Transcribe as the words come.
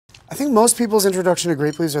I think most people's introduction to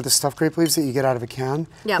grape leaves are the stuffed grape leaves that you get out of a can.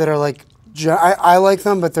 Yep. That are like, I like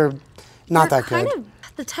them, but they're not that good.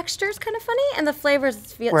 The texture is kind of funny, and the flavor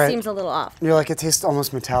seems a little off. You're like, it tastes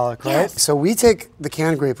almost metallic, right? Yes. So we take the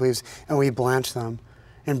canned grape leaves and we blanch them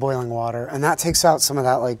in boiling water, and that takes out some of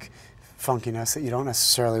that like funkiness that you don't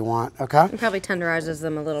necessarily want, okay? It probably tenderizes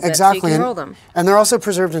them a little bit exactly. so you can roll them. And they're also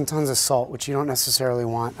preserved in tons of salt, which you don't necessarily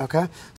want, okay?